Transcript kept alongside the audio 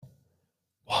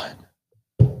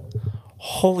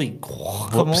Holy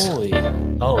guacamole.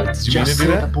 Oh, did you mean to Just do say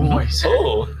that? the boys.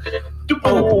 Oh.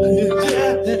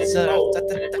 That's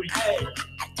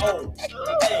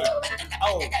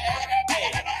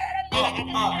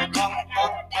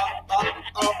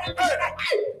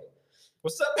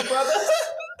What's up, my brother?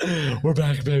 We're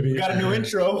back, baby. We got a new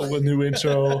intro. A new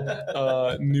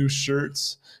intro, new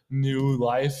shirts, new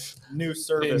life New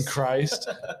service. in Christ,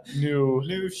 new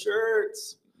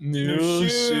shirts. new New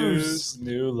shoes,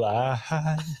 new life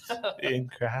in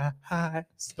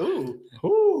Christ. Ooh,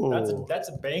 Ooh, that's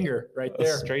a banger right a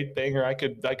there. straight banger. I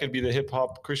could be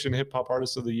the Christian hip hop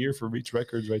artist of the year for Reach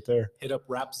Records right there. Hit up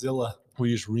Rapzilla.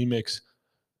 We just remix.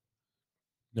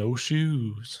 No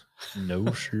shoes, no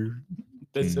shirt.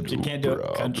 Except you can't do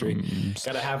it country. problems.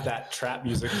 Gotta have that trap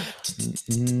music. I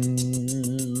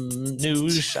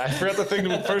forgot the thing.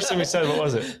 The first thing we said. What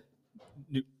was it?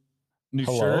 New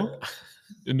Hello? shirt,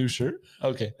 A new shirt.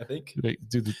 Okay. I think. Wait,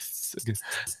 do the. Dude,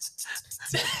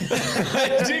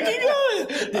 keep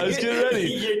going. I was getting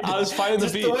ready. I was finding the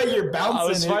Just beat. the way you're bouncing. I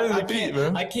was finding the beat,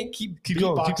 man. I can't keep Keep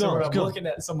going, keep beatboxing going, when keep I'm going. looking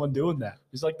at someone doing that.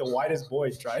 He's like the whitest boy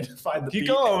trying to find the Keep beat.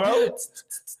 going, bro.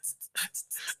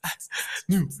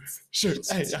 New shirts.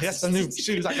 Hey, I got some new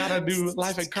shoes. I got a new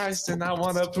life in Christ, and I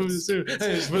want to pursue. Hey,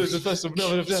 it's the first of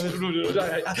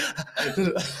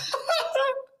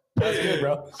That's good,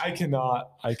 bro. I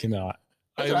cannot.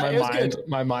 That's right, it was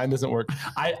My mind doesn't work.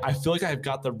 I feel like I've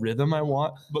got the rhythm I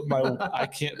want, but I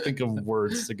can't think of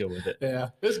words to go with it. Yeah,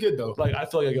 it's good though. Like I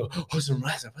feel like I go,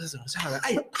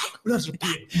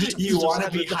 You want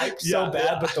to be hyped so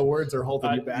bad, but the words are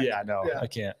holding you back. Yeah, no, Yeah. I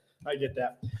can't. I get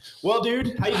that. Well,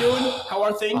 dude, how you doing? How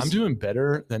are things? I'm doing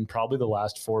better than probably the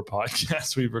last 4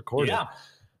 podcasts we've recorded. Yeah,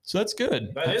 So that's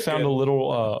good. That I is found good. a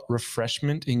little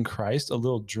refreshment in Christ, a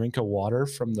little drink of water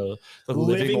from the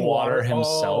living water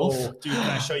himself. Oh, dude, can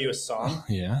I show you a song?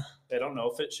 Yeah. I don't know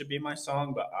if it should be my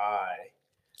song, but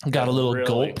Got a little Really?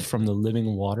 gulp from the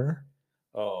living water.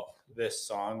 this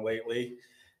song lately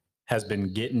has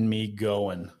been getting me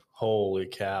going. Holy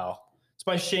cow. It's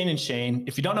by Shane and Shane.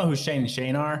 If you don't know who Shane and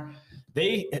Shane are,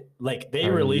 they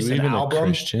Are release you an even a album.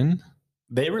 Christian?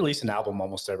 They release an album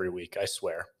almost every week, I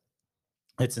swear.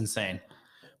 It's insane.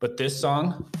 But this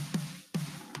song,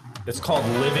 it's called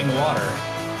Living Water.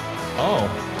 Oh,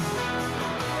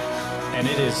 And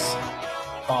it is,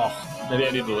 maybe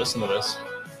I need to listen to this.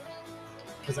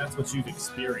 because that's what you've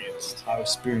experienced. I've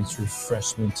experienced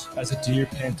refreshment as a deer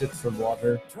panted for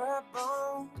water. Dry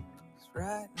bones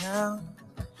right now.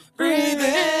 Breathe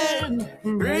in,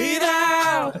 breathe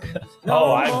out.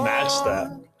 Oh, I matched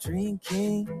that.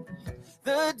 Drinking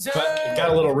the But it got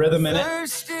a little rhythm in it.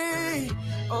 thirsty,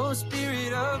 oh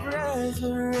spirit of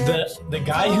resurrection. The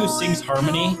guy who sings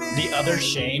harmony, the other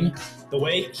Shane, the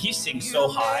way he sings so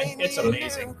high, it's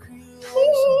amazing.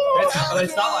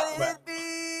 It's not like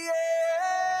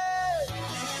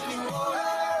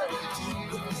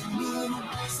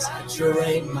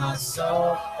Saturate my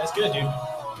soul. that's good, dude.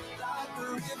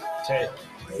 Okay,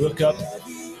 look up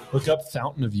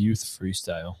Fountain of Youth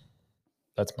freestyle.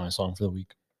 That's my song for the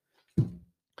week.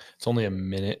 It's only 1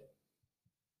 minute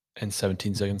and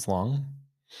 17 seconds long,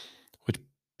 which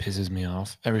pisses me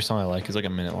off. Every song I like is like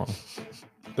 1 minute long,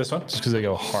 This one. just because they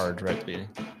go hard right at the beginning.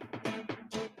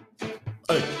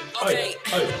 Okay,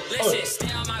 listen,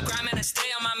 stay on my grind and I stay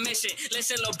on my mission.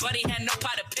 Listen, little buddy had no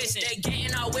pot of pissing. They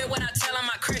getting all weird when I tell them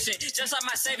I'm Christian. Just like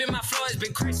my savior, my flow has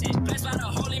been Christian. Blessed by the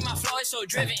holy, my flow is so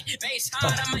driven. Base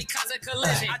hard, I might cause a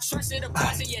collision. I trusted the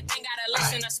person, you think gotta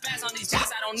listen. I spaz on these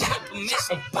beats, I don't need a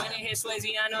permission. When they hit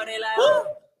Swayze, I know they like, ooh.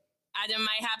 I just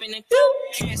might happen to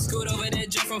can't scoot over there,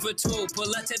 jump from for two.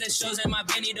 Pull up to the shows in my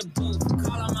Benny the booth.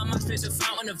 Call on my MySpace a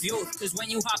fountain of youth. Cause when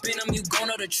you hop in them, you gon'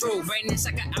 know the truth. Greatness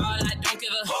like an owl, I don't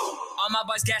give a. All my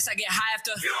boys gas, I get high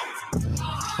after.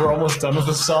 We're almost done with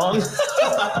the song. You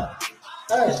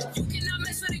cannot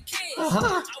mess with a kid.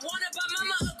 I wanna buy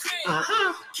mama a crib.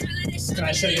 Can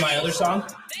I show you my other song?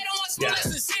 They don't want small Yeah. less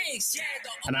than 6. Yeah, the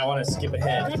And I want to skip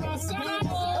ahead.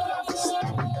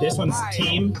 This one's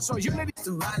Team.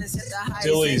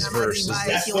 Dilly's verse.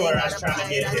 That's where I was trying to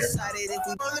get here.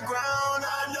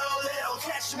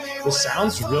 The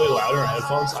sound's really loud in our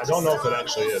headphones. I don't know if it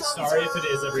actually is. Sorry if it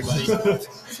is, everybody.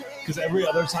 Because every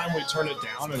other time we turn it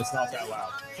down and it's not that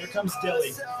loud. Here comes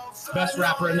Dilly, best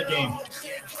rapper in the game.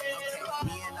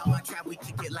 know I trap, we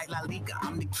kick it like La Liga.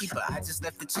 I'm the keeper. I just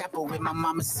left the chapel with my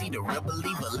mama Cedar. Real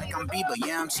believer, like I'm Bieber.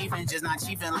 Yeah, I'm chiefin', just not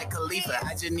chiefin' like Khalifa.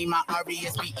 I just need my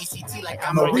RBSBECT like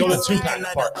I'm Wait, go to Aretha. Tupac Speaking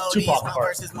of part. the oldies, Tupac my part.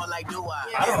 verse is more like doo-wop.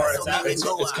 I don't know where it's So at. make It's it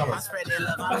go coming. up. I'm spreading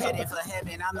love, I'm headed for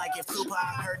heaven. I'm like if Tupac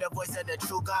heard the voice of the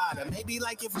true God. Or maybe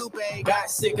like if Lupe got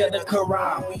sick of the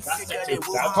Quran. We sicker than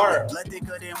That part. Wuhan. Blood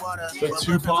thicker than water. The But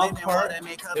Tupac living part, water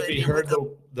may cover if he it heard with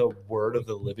the word of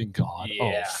the living God,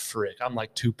 Yeah. oh frick! I'm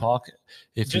like Tupac.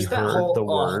 If Just he that heard whole the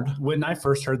word, When I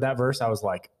first heard that verse, I was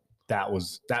like, that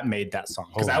made that song,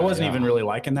 because Oh, I wasn't yeah. even really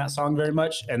liking that song very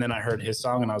much, and then I heard his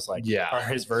song and I was like, Yeah. or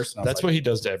his verse, and I was that's like, what he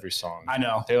does to every song. I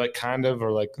know, They like kind of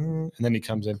are like, and then he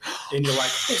comes in. and you're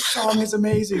like, this song is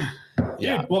amazing,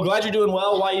 Yeah. dude. Well, glad you're doing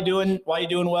well. Why you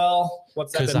doing well?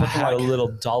 What's that Because been I looking had like? a little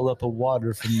dollop of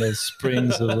water from the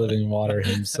springs of living water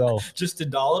himself. Just a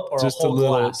dollop or Just a whole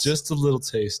glass? just a little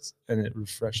taste, and it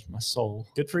refreshed my soul.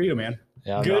 Good for you, man.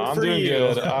 Yeah, Good I'm for doing you.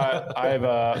 good.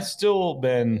 I've still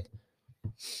been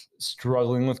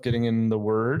struggling with getting in the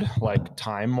word, like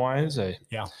time wise. I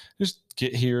just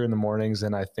get here in the mornings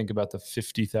and I think about the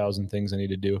 50,000 things I need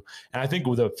to do. And I think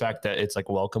with the fact that it's like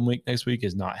welcome week next week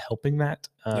is not helping that.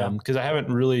 Because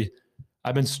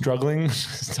I've been struggling.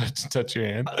 touch your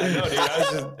hand. I know, dude. I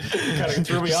was just kind of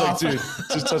threw me Just like, off. dude,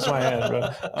 just touch my hand,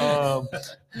 bro.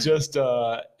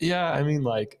 Yeah, I mean,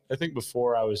 like, I think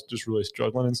before I was just really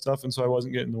struggling and stuff, and so I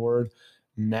wasn't getting the word.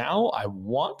 Now I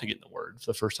want to get in the word for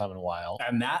the first time in a while.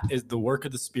 And that is the work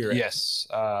of the Spirit. Yes.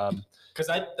 Because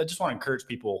I just want to encourage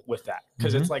people with that.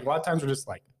 Because it's like a lot of times we're just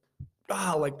like,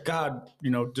 like God,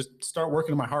 just start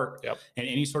working in my heart. Yep. And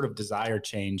any sort of desire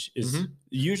change is Mhm.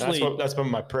 usually That's been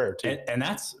my prayer too. and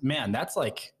that's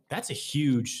a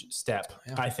huge step,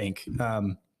 Yeah. I think.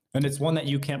 And it's one that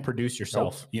you can't produce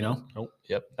yourself, Nope.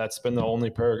 Yep. That's been the only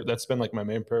prayer. That's been like my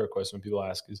main prayer request when people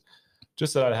ask is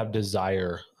just that I have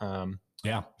desire.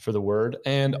 For the word.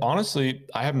 And honestly,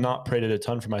 I have not prayed it a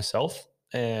ton for myself.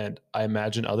 And I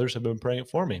imagine others have been praying it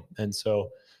for me. And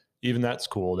so even that's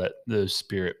cool that the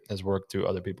Spirit has worked through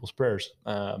other people's prayers.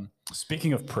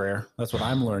 Speaking of prayer, that's what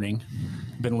I'm learning.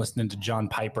 Been listening to John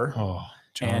Piper. Oh,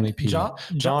 Johnny And P.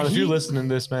 John, if you're listening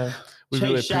to this, man, we Hey,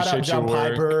 really shout out appreciate your John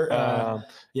work. Piper.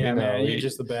 Yeah, you man, know, you're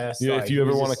just the best. If you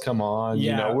ever want to come on,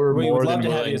 we're we more would love than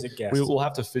to have willing. you as a guest. We will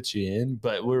have to fit you in,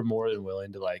 but we're more than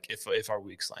willing to, like, if our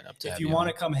weeks line up to If have you on. want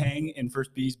to come hang in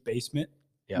First B's basement,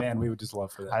 Yeah. man, we would just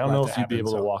love for that. I don't know love if to you'd be happen,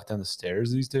 able to so- walk down the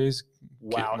stairs these days.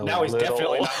 Wow, Getting a now he's little-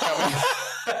 definitely not coming.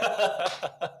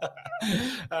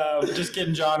 Just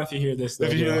kidding, John. If you hear this,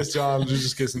 If you hear though, this, John, you're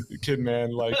just kidding,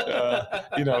 man. Like,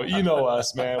 you know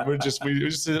us, man. We just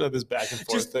have this back and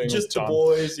forth thing. just with the John.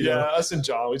 boys. Yeah, know. us and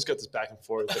John, we just got this back and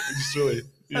forth. That we just really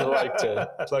like to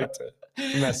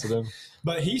mess with him.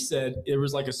 But he said it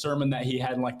was like a sermon that he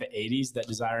had in like the 80s that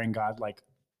Desiring God like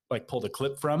pulled a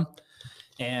clip from.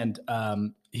 And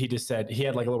he just said he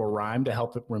had like a little rhyme to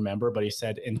help it remember. But he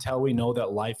said, until we know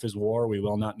that life is war, we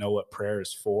will not know what prayer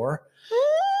is for.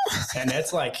 And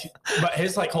that's like, but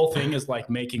his like whole thing is like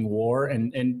making war.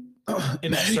 And in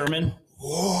that sermon,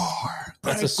 war.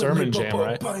 That's a sermon jam,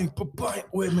 right? Bang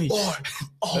with me.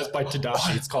 That's by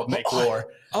Tadashi. It's called Make War.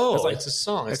 Oh, It's like- it's a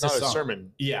song. It's, it's a not a song.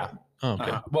 sermon. Yeah. Oh,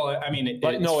 okay. Well, I mean,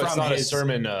 But no, it's from not a his-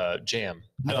 sermon jam.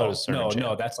 I thought it was a sermon jam.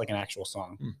 No, that's like an actual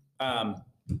song.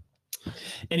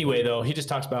 Anyway, though, he just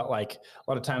talks about like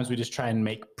a lot of times we just try and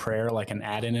make prayer like an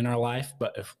add-in in our life,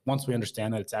 but if once we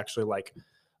understand that it's actually like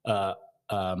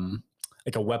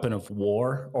a weapon of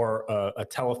war or a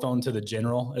telephone to the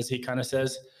general, as he kind of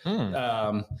says,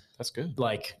 That's good.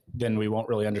 like then we won't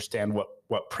really understand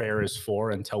what prayer is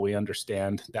for until we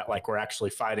understand that like we're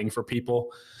actually fighting for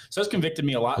people. So it's convicted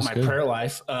me a lot That's in my good. prayer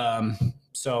life.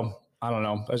 So I don't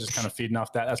know. I was just kind of feeding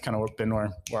off that. That's kind of been where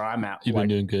I'm at. You've been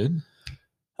doing good.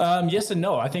 Yes and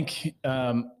no. I think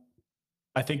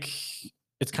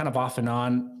it's kind of off and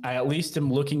on. I at least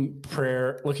am looking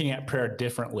at prayer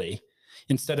differently.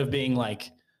 Instead of being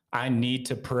like, I need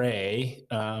to pray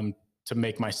to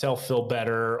make myself feel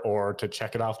better or to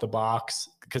check it off the box,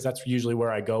 because that's usually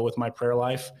where I go with my prayer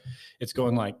life. It's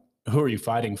going like, who are you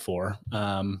fighting for?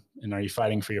 And are you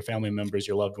fighting for your family members,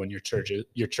 your loved one, your church?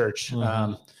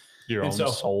 Mhm. Your and own so-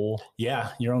 soul.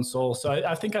 Yeah, your own soul. So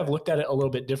I think I've looked at it a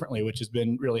little bit differently, which has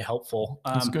been really helpful.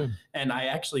 That's good. And I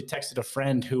actually texted a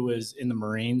friend who was in the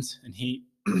Marines, and he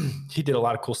he did a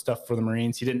lot of cool stuff for the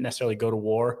Marines. He didn't necessarily go to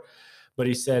war, but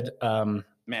he said,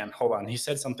 man, hold on. He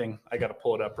said something. I got to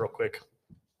pull it up real quick.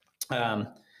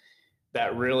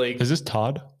 That really, Is this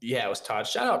Todd? yeah, it was Todd.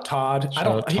 Shout out Todd. Shout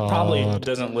out He probably Todd.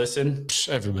 doesn't listen, Psh,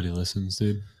 everybody listens,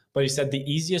 dude. but he said the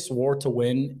easiest war to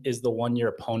win is the one your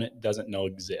opponent doesn't know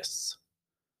exists.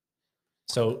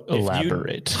 So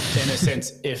Elaborate. in a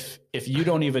sense, if you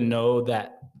don't even know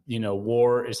that,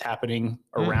 war is happening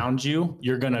around you,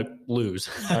 you're going to lose.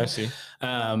 I see.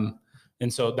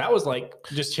 And so that was like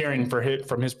just hearing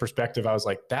from his perspective. I was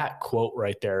like, that quote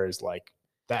right there is like,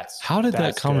 How did that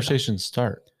that's good. conversation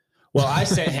start? Well, I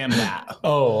sent him that.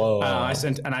 I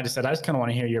just said, I just kind of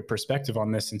want to hear your perspective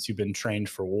on this since you've been trained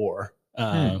for war.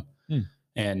 And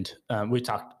we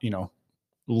talked, a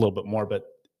little bit more, but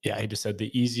yeah, he just said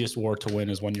the easiest war to win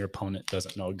is when your opponent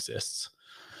doesn't know exists.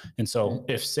 And so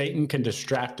if Satan can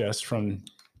distract us from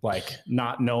like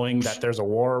not knowing that there's a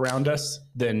war around us,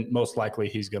 then most likely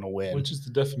he's going to win. Which is the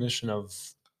definition of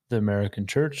the American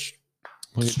church.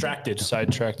 Distracted.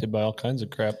 Sidetracked by all kinds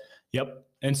of crap. Yep.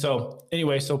 And so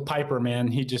anyway, so Piper, man,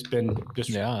 he been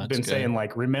saying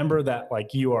like, remember that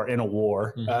like you are in a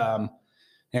war,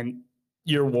 and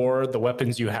your war, the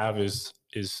weapons you have is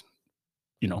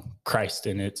Christ,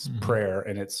 and it's prayer,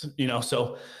 and it's,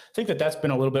 so I think that's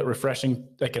been a little bit refreshing,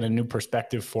 like in a new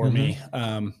perspective for me.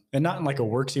 And not in like a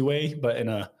worksy way, but in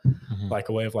a, like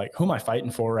a way of like, who am I fighting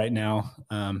for right now?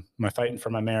 Am I fighting for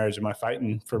my marriage? Am I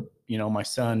fighting for, my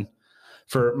son,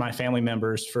 for my family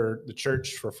members, for the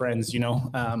church, for friends,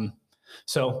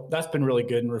 so that's been really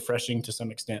good and refreshing to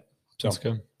some extent. So that's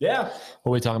good. Yeah. What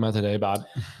are we talking about today, Bob?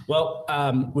 Well,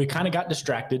 we kind of got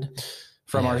distracted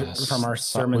from our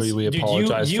sermons. We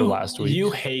apologize for last week.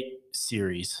 You hate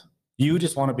series. You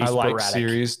just want to be sporadic. I like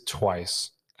series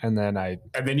twice, and then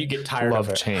you get tired of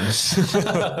it. Change.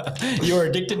 You're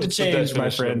addicted to change, my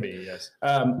friend. Yes.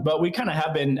 But we kind of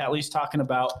have been at least talking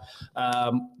about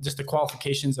just the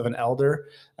qualifications of an elder,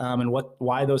 and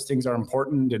why those things are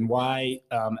important, and why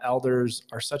elders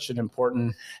are such an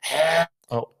important.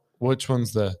 Oh, which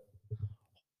one's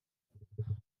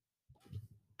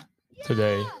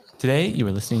today? Today, you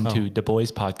were listening to the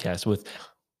Boys Podcast with.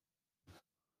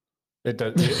 It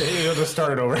does. It'll just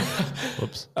start it over.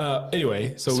 Whoops.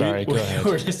 Anyway, so Sorry,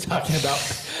 we're just talking about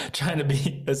trying to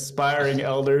be aspiring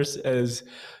elders as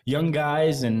young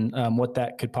guys, and what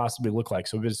that could possibly look like.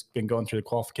 So we've just been going through the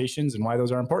qualifications and why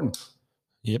those are important.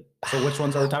 Yep. So which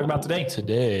ones are we talking about today?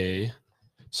 Today.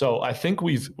 So I think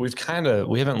we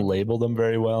haven't labeled them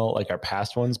very well, like our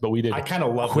past ones, but we did. I kind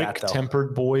of love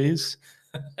Quick-tempered boys.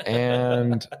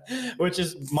 And which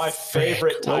is my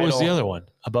favorite title. What was the other one?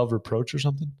 Above reproach or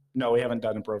something? No, we haven't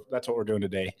done it. That's what we're doing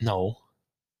today. No,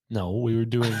 we were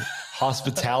doing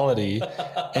hospitality,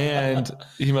 and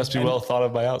he must be well thought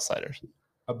of by outsiders.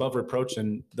 Above reproach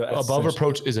and above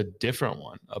reproach is a different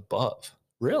one. Above.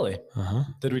 Really? Uh-huh.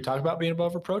 Did we talk about being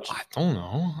above reproach? I don't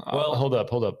know. Well, hold up.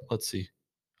 Let's see.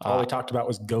 All we talked about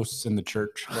was ghosts in the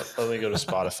church. Let me go to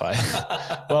Spotify.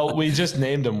 Well, we just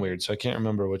named them weird, so I can't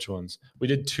remember which ones. We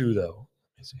did 2 though.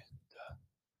 Let me see.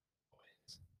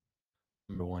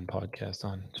 Number 1 podcast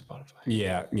on Spotify.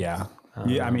 Yeah.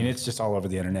 I mean, it's just all over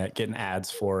the internet, getting ads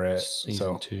for it.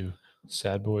 Season 2,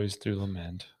 Sad Boys Through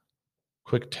Lament,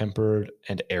 Quick-tempered,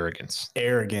 and Arrogance.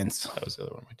 That was the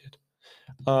other one we did.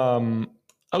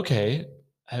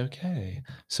 Okay.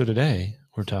 So today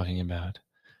we're talking about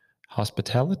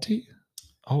hospitality.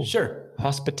 Oh, sure.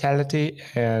 Hospitality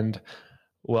and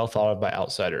well thought of by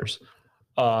outsiders.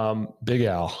 Big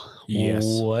Al. Yes.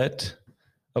 What?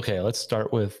 Okay, let's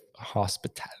start with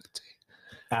hospitality.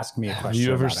 Ask me a question. Have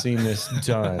you ever seen this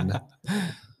done?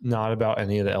 Not about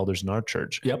any of the elders in our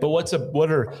church. Yep. But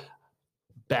what are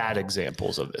bad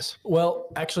examples of this? Well,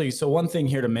 actually, so one thing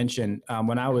here to mention,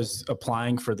 when I was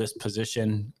applying for this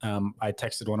position, I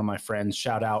texted one of my friends,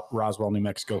 shout out Roswell, New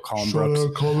Mexico, Colin Brooks.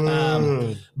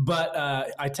 But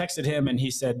I texted him and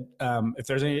he said,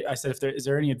 is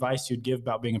there any advice you'd give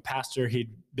about being a pastor?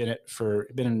 He'd been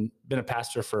a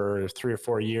pastor for 3 or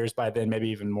 4 years by then, maybe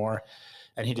even more.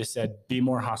 And he just said, be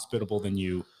more hospitable than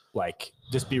you like,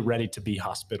 just be ready to be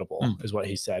hospitable is what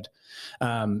he said.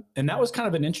 And that was kind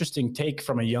of an interesting take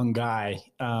from a young guy,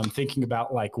 thinking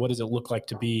about like, what does it look like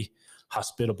to be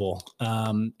hospitable?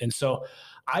 And so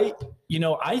I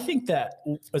think that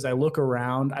as I look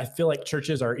around, I feel like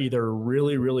churches are either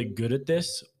really, really good at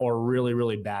this or really,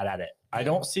 really bad at it. I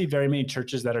don't see very many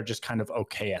churches that are just kind of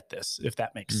okay at this, if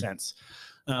that makes sense.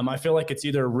 I feel like it's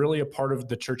either really a part of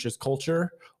the church's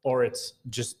culture or it's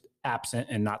just absent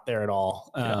and not there at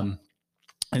all.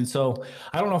 And so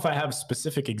I don't know if I have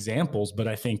specific examples, but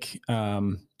I think,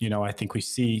 I think we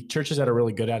see churches that are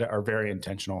really good at it are very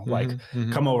intentional. Like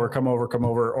come over,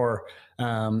 or,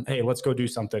 hey, let's go do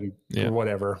something or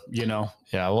whatever, Yeah.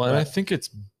 Well, and I think it's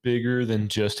bigger than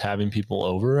just having people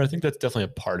over. I think that's definitely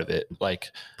a part of it,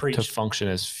 like to function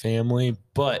as family,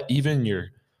 but even your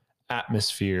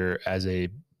atmosphere as a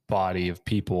body of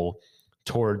people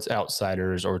towards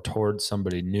outsiders or towards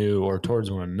somebody new or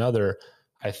towards one another,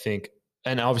 I think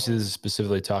and obviously this is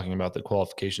specifically talking about the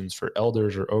qualifications for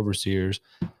elders or overseers.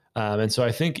 And so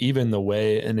I think even the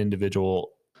way an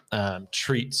individual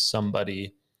treats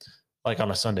somebody like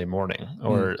on a Sunday morning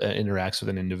or interacts with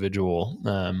an individual,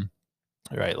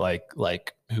 right?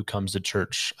 Like who comes to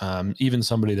church, even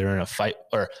somebody they're in a fight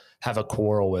or have a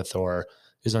quarrel with, or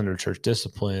is under church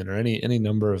discipline, or any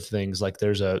number of things. Like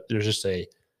there's just a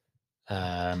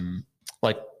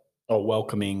like a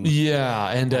welcoming.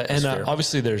 Yeah. And atmosphere.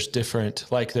 Obviously there's different,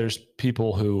 like there's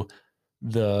people who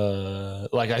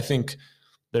I think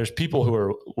there's people who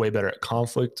are way better at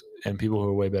conflict and people who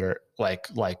are way better, like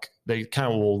they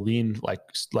kind of will lean like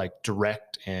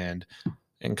direct and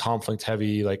conflict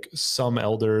heavy, like some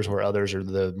elders, or others are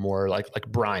the more like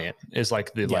Brian is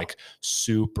like the like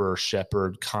super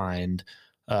shepherd kind,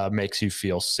 makes you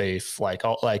feel safe.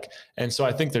 And so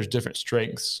I think there's different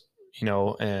strengths, you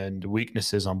know, and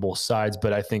weaknesses on both sides.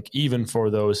 But I think even for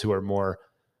those who are more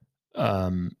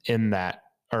in that,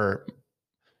 or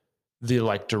the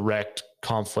like direct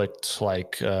conflict,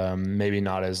 like maybe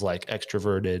not as like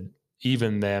extroverted,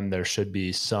 even them, there should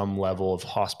be some level of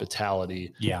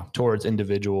hospitality towards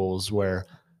individuals where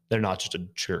they're not just a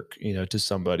jerk, you know, to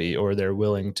somebody, or they're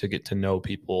willing to get to know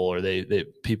people, or they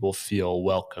people feel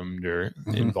welcomed or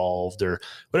involved or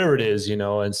whatever it is, you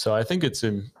know. And so I think it's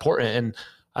important. And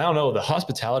I don't know, the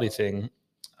hospitality thing,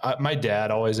 my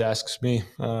dad always asks me,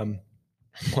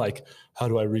 like, how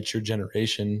do I reach your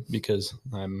generation? Because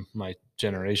I'm my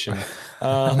generation,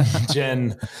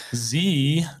 Gen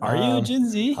Z. Are you a Gen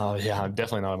Z? Oh yeah, I'm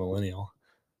definitely not a millennial.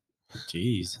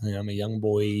 Jeez. Yeah, I'm a young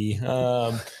boy.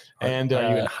 And are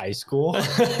you in high school?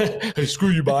 Hey, screw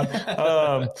you, bud.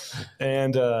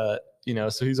 You know,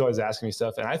 so he's always asking me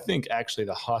stuff. And I think actually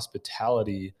the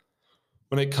hospitality,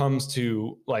 when it comes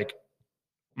to like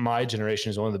my generation,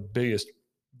 is one of the biggest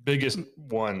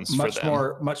ones.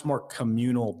 Much more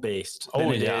communal based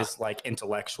than it is like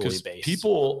intellectually based.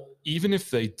 People, even if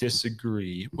they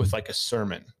disagree with like a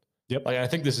sermon, like I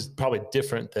think this is probably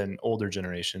different than older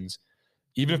generations.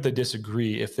 Even if they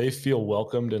disagree, if they feel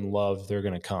welcomed and loved, they're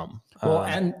going to come. Well,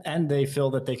 and they feel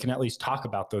that they can at least talk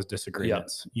about those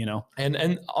disagreements, you know?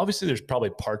 And obviously there's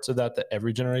probably parts of that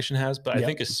every generation has, but I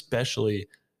think especially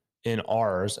in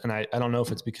ours, and I don't know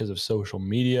if it's because of social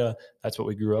media, that's what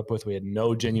we grew up with. We had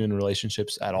no genuine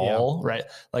relationships at all, right?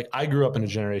 Like I grew up in a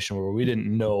generation where we didn't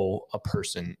know a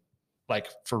person like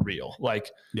for real,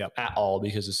 like at all,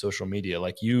 because of social media.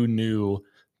 Like you knew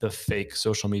the fake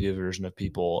social media version of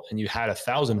people, and you had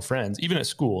 1,000 friends. Even at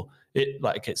school,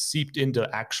 it seeped into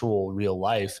actual real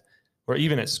life, or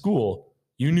even at school,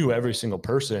 you knew every single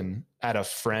person at a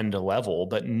friend level,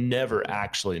 but never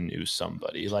actually knew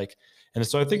somebody. Like, and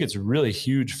so I think it's really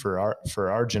huge for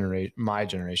our generation, my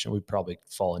generation. We probably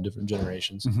fall in different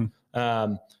generations.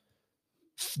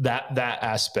 That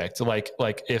aspect, like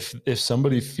if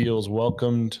somebody feels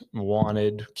welcomed,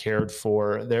 wanted, cared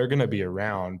for, they're going to be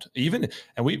around. Even,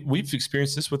 and we've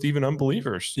experienced this with even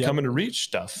unbelievers coming to reach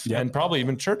stuff, and probably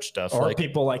even church stuff, or like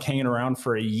people like hanging around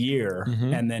for a year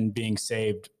and then being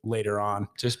saved later on,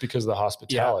 just because of the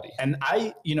hospitality. And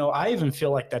I even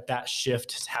feel like that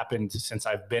shift has happened since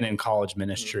I've been in college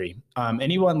ministry.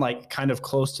 Anyone like kind of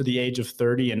close to the age of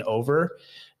 30 and over,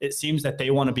 it seems that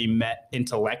they want to be met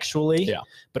intellectually.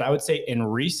 But I would say in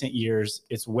recent years,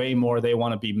 it's way more they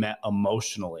want to be met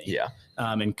emotionally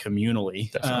and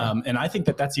communally. And I think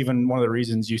that's even one of the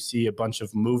reasons you see a bunch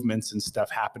of movements and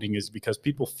stuff happening, is because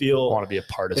people want to be a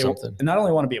part of something. And not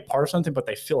only want to be a part of something, but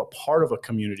they feel a part of a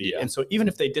community. And so even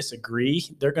if they disagree,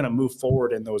 they're going to move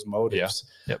forward in those motives.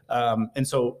 And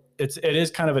so it is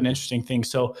kind of an interesting thing.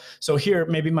 So here,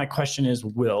 maybe my question is,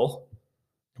 Will,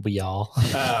 we all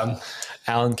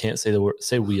Alan can't say the word.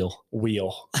 Say wheel.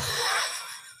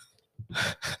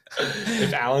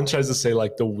 If Alan tries to say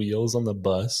like the wheels on the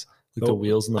bus, like the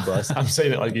wheels on the bus, I'm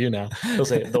saying it like you now. He'll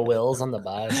say the wheels on the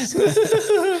bus.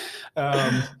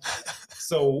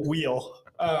 So wheel.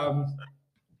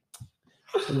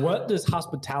 What does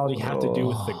hospitality have to do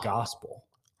with the gospel?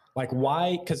 Like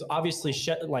why? Because obviously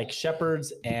like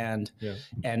shepherds and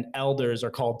elders are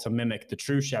called to mimic the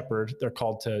true shepherd. They're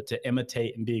called to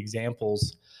imitate and be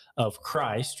examples of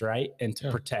Christ, right? And to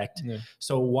protect.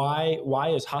 So why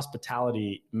is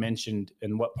hospitality mentioned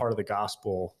in what part of the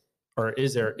gospel? Or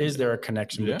is there a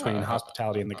connection between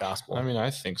hospitality and the gospel? I mean, I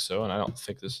think so. And I don't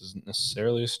think this is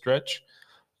necessarily a stretch.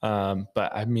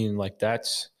 But I mean, like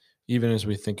that's, even as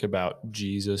we think about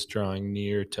Jesus drawing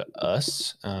near to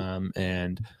us,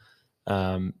 and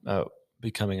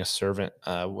becoming a servant.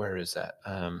 Where is that?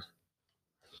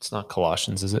 It's not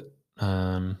Colossians, is it?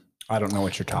 I don't know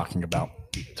what you're talking about.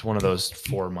 It's one of those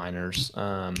 4 minors.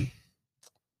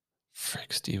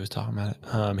 frick, Steve was talking about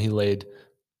it. He laid.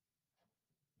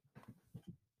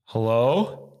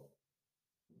 Hello?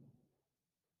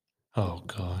 Oh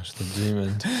gosh, the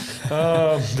demon.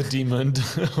 The demon.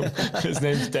 His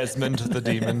name's Desmond the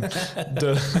demon.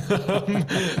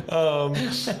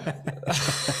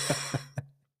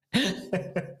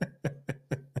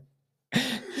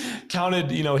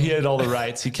 Counted, he had all the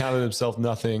rights. He counted himself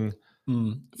nothing.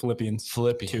 Philippians.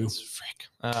 Frick.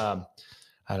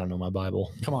 I don't know my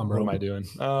Bible. Come on, What bro. am I doing?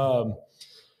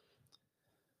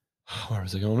 Where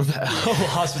was I going with that? Oh,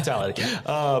 hospitality.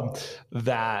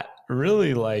 That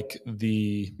really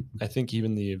I think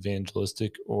even the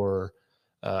evangelistic or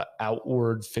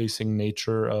outward facing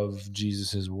nature of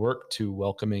Jesus's work to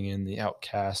welcoming in the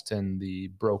outcast and the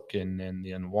broken and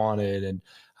the unwanted. And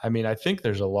I mean, I think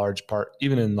there's a large part,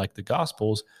 even in like the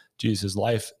Gospels, Jesus'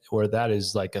 life, where that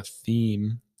is like a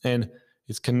theme, and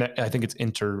I think it's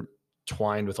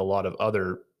intertwined with a lot of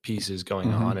other pieces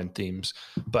going on and themes,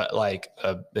 but like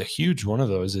a huge one of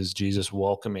those is Jesus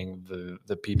welcoming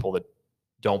the people that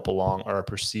don't belong or are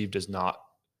perceived as not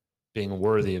being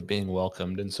worthy of being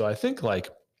welcomed. And so I think like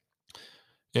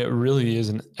it really is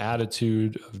an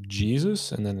attitude of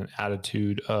Jesus and then an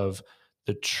attitude of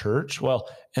the church. Well,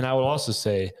 and I would also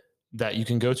say that you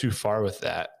can go too far with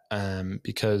that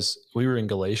because we were in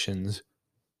Galatians,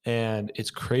 and it's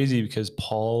crazy because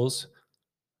Paul's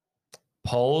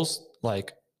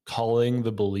like calling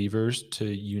the believers to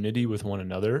unity with one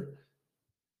another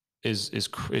is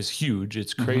huge.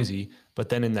 It's crazy. But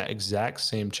then in that exact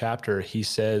same chapter, he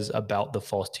says about the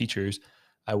false teachers,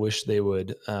 I wish they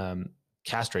would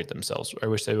castrate themselves. I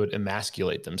wish they would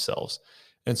emasculate themselves.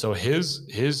 And so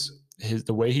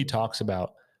the way he talks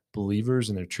about believers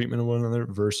and their treatment of one another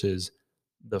versus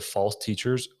the false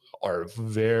teachers are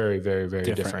very, very,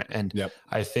 very different. And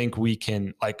I think we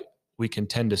can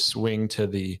tend to swing to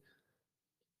the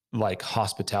like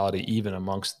hospitality even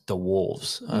amongst the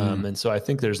wolves. And so I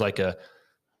think there's like a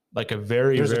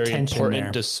very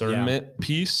important discernment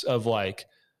piece of like,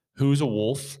 who's a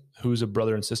wolf, who's a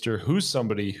brother and sister, who's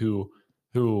somebody who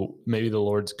maybe the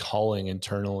Lord's calling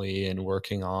internally and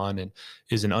working on and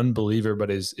is an unbeliever,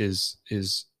 but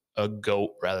is a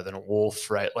goat rather than a wolf.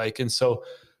 Right. Like, and so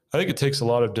I think it takes a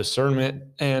lot of discernment,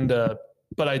 and,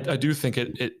 but I do think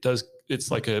it's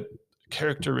like a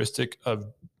characteristic of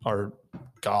our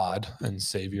God and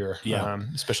Savior,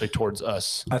 especially towards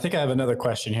us. I think I have another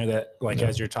question here that, like,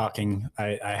 as you're talking,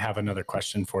 I have another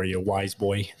question for you, wise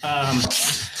boy.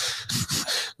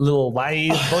 Little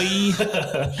wise boy.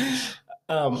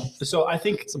 So I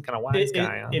think some kind of wise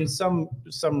guy. In some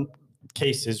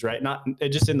cases, right? Not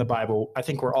just in the Bible. I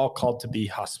think we're all called to be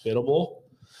hospitable.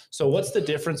 So what's the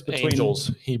difference between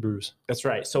angels, Hebrews? That's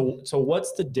right. So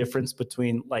what's the difference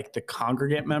between like the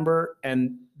congregant member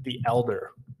and the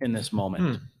elder in this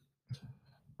moment?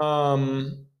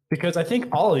 Because I think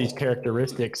all of these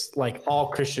characteristics, like all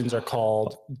Christians are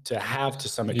called to have to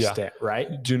some extent, right?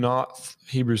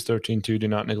 Hebrews 13:2, do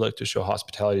not neglect to show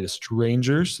hospitality to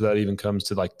strangers. So that even comes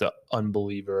to like the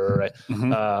unbeliever,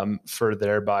 right? For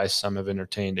thereby some have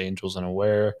entertained angels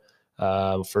unaware.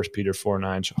 1 Peter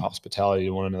 4:9, show hospitality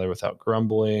to one another without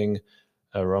grumbling.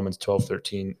 Romans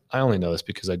 12:13. I only know this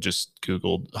because I just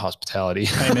Googled hospitality.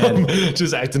 Amen.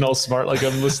 Just acting all smart like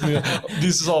I'm listening.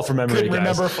 This is all from memory. Couldn't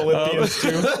remember Philippians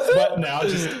too, but now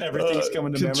just everything's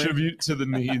coming to memory. Contribute to the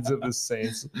needs of the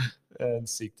saints and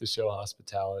seek to show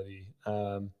hospitality.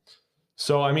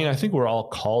 So, I mean, I think we're all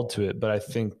called to it, but I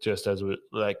think just as we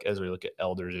look at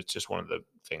elders, it's just one of the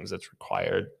things that's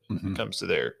required when it comes to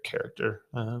their character.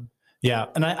 Yeah.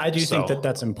 And I do think that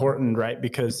that's important, right?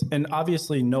 Because, and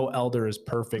obviously no elder is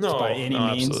perfect by any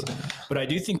means, absolutely. But I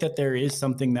do think that there is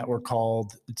something that we're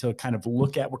called to kind of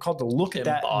look at. We're called to look at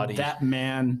that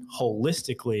man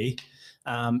holistically.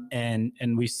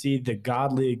 And we see the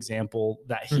godly example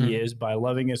that he is by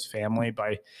loving his family,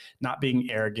 by not being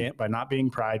arrogant, by not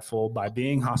being prideful, by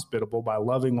being hospitable, by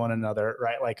loving one another,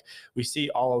 right? Like we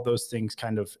see all of those things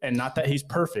kind of, and not that he's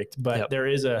perfect, but there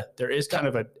is kind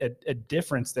of a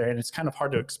difference there, and it's kind of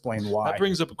hard to explain why. That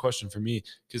brings up a question for me,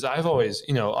 because I've always,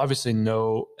 obviously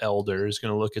no elder is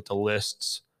going to look at the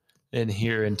lists in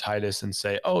here in Titus and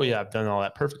say, oh yeah, I've done all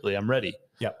that perfectly, I'm ready.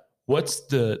 Yep. What's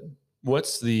the,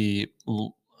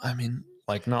 I mean,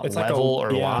 like not it's level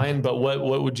like or line, but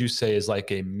what would you say is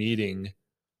like a meeting,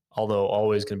 although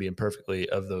always going to be imperfectly,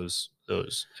 of those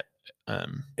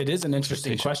it is an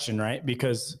interesting question, right?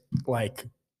 Because like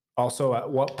also at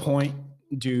what point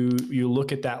do you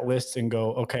look at that list and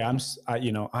go, okay, I'm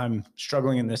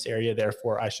struggling in this area,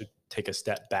 therefore I should take a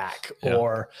step back,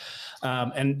 or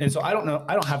and so I don't know,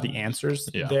 I don't have the answers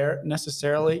there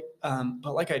necessarily,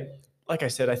 but like I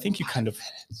said, I think you kind of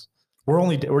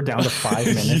We're down to 5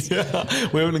 minutes. Yeah,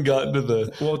 we haven't gotten to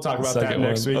the. We'll talk about that second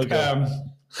next one. week. Okay.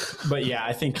 But yeah,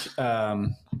 I think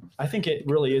it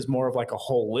really is more of like a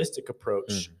holistic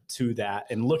approach to that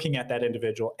and looking at that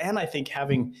individual. And I think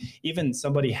having even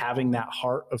somebody having that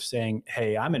heart of saying,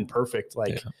 "Hey, I'm imperfect."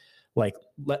 I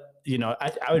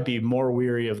would be more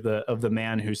weary of the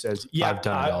man who says, "Yeah,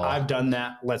 I've done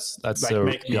that. That's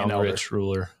make me an elder." Rich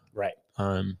ruler, right?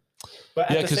 But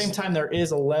at the same time, there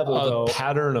is a level, though,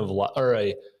 pattern of life, or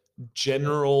a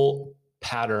general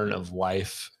pattern of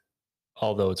life,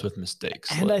 although it's with mistakes.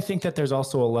 And I think that there's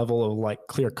also a level of like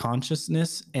clear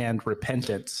consciousness and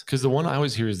repentance. Because the one I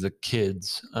always hear is the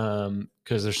kids,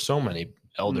 because there's so many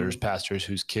elders, pastors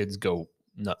whose kids go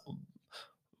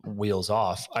wheels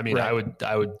off. I mean, I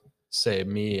would say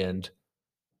me and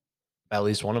at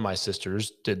least one of my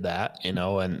sisters did that,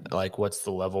 and like, what's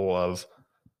the level of,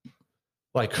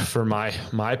 like, for my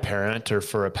parent or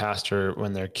for a pastor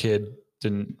when their kid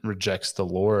rejects the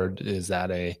Lord, is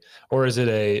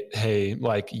it hey,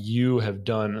 like, you have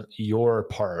done your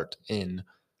part in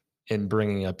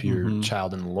bringing up your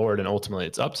child in the Lord, and ultimately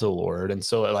it's up to the Lord. And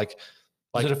so like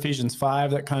is it Ephesians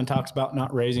 5 that kind of talks about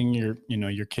not raising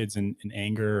your kids in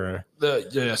anger, or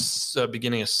the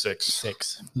beginning of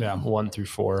 6, yeah, 1 through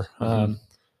 4.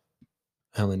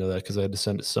 I only know that because I had to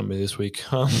send it to somebody this week.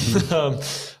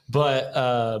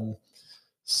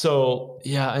 So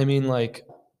yeah, I mean, like,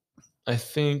 I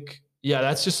think,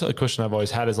 that's just a question I've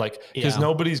always had, is like, because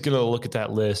nobody's going to look at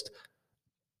that list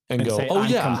and go, say, "Oh,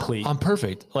 I'm complete. I'm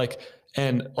perfect." Like,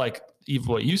 and like, even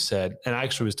what you said, and I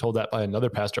actually was told that by another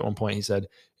pastor at one point. He said,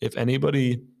 if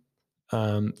anybody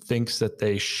thinks that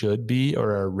they should be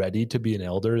or are ready to be an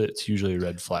elder, it's usually a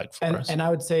red flag for us. And I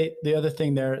would say the other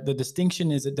thing there, the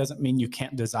distinction is, it doesn't mean you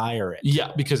can't desire it.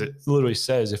 Yeah, because it literally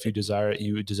says, if you desire it,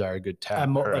 you desire a good task,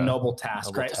 a noble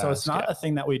task, right? So it's not a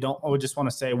thing that we just want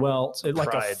to say, well,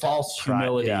 like a false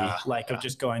humility, of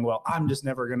just going, well, I'm just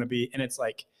never going to be. And it's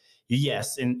like,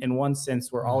 yes, in one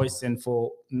sense, we're always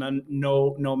sinful.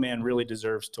 No man really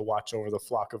deserves to watch over the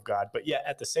flock of God. But yet,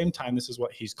 at the same time, this is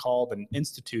what He's called and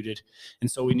instituted, and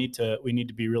so we need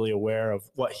to be really aware of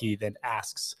what He then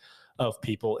asks of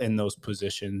people in those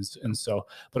positions. And so,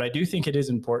 but I do think it is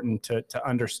important to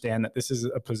understand that this is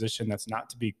a position that's not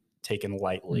to be taken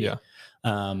lightly. Yeah.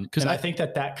 Because I think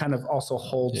that kind of also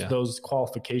holds those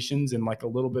qualifications in like a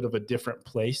little bit of a different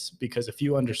place, because if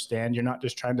you understand, you're not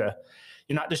just trying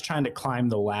to climb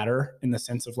the ladder in the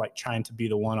sense of like trying to be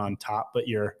the one on top, but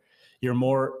you're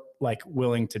more like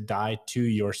willing to die to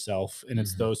yourself. And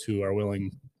it's those who are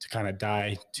willing to kind of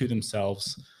die to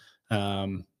themselves,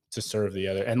 to serve the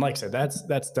other. And like I said,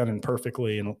 that's done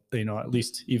imperfectly, and, at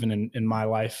least even in my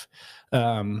life.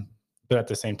 But at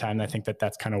the same time, I think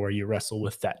that's kind of where you wrestle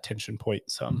with that tension point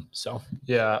some. So,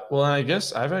 yeah. Well, I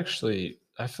guess I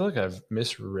feel like I've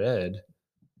misread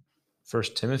 1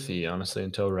 Timothy, honestly,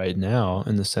 until right now,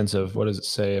 in the sense of, what does it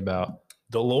say about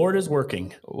the Lord is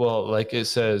working? Well, like it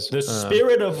says, the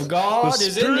Spirit of God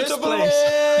is in this place.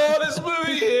 Is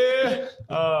moving here.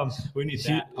 We need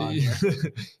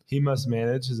that. He must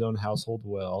manage his own household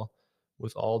well,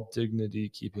 with all dignity,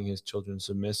 keeping his children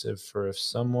submissive. For if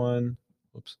someone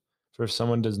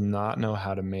does not know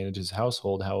how to manage his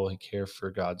household, how will he care for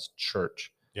God's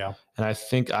church? Yeah. And I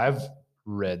think I've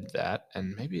read that,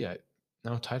 and maybe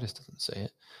no, Titus doesn't say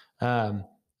it,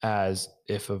 as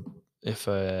if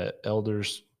a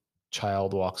elder's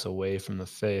child walks away from the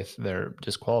faith, they're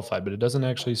disqualified, but it doesn't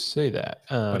actually say that.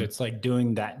 But it's like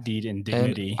doing that deed in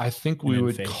dignity. I think we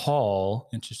would call,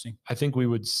 interesting. I think we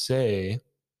would say,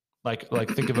 like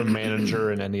think of a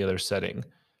manager in any other setting.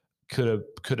 Could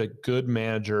a good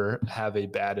manager have a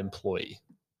bad employee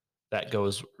that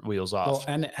goes wheels off? Well,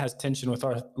 and it has tension with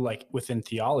within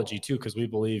theology too, because we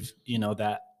believe,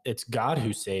 that it's God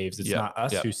who saves. It's not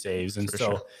us who saves. And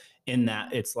in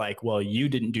that, it's like, well, you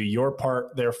didn't do your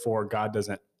part, therefore God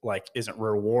isn't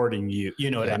rewarding you.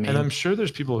 You know what I mean? And I'm sure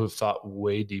there's people who've thought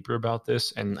way deeper about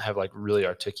this and have like really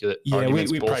articulate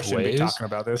arguments we both probably shouldn't ways. be talking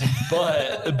about this.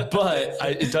 but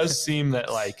it does seem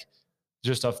that, like,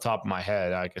 just off the top of my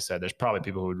head, like I said, there's probably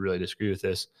people who would really disagree with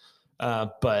this.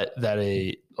 But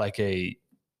that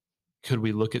could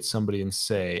we look at somebody and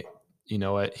say, you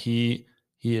know what, he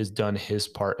has done his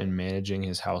part in managing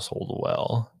his household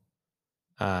well.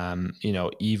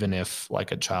 Even if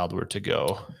like a child were to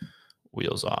go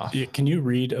wheels off. Yeah, can you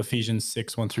read Ephesians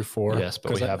 6, 1-4? Yes,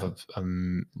 but we have a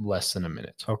less than a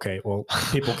minute. Okay, well,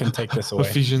 people can take this away.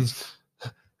 Ephesians.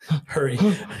 Hurry.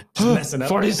 Just messing up.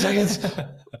 40 seconds.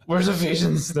 Where's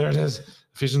Ephesians? There it is.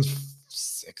 Ephesians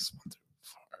 6,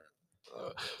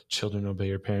 1-4. Children, obey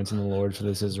your parents in the Lord, for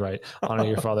this is right. Honor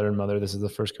your father and mother. This is the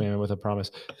first commandment with a promise,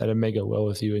 that it may go well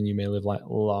with you and you may live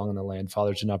long in the land.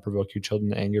 Fathers, should not provoke your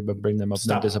children to anger, but bring them up in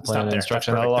the discipline and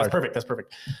instruction of the Lord. That's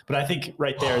perfect. But I think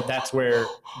right there, that's where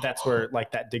like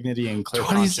that dignity and clear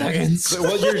 20 conscience. seconds.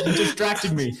 Well, you're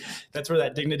distracting me. That's where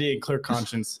that dignity and clear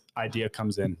conscience idea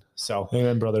comes in. So,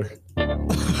 Amen, brother.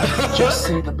 just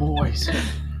say the boys.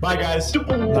 Bye, guys.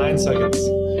 9 seconds.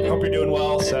 Hope you're doing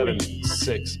well. 7,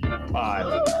 6,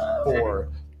 5, 4,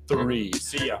 3,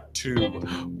 See ya. 2,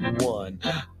 1.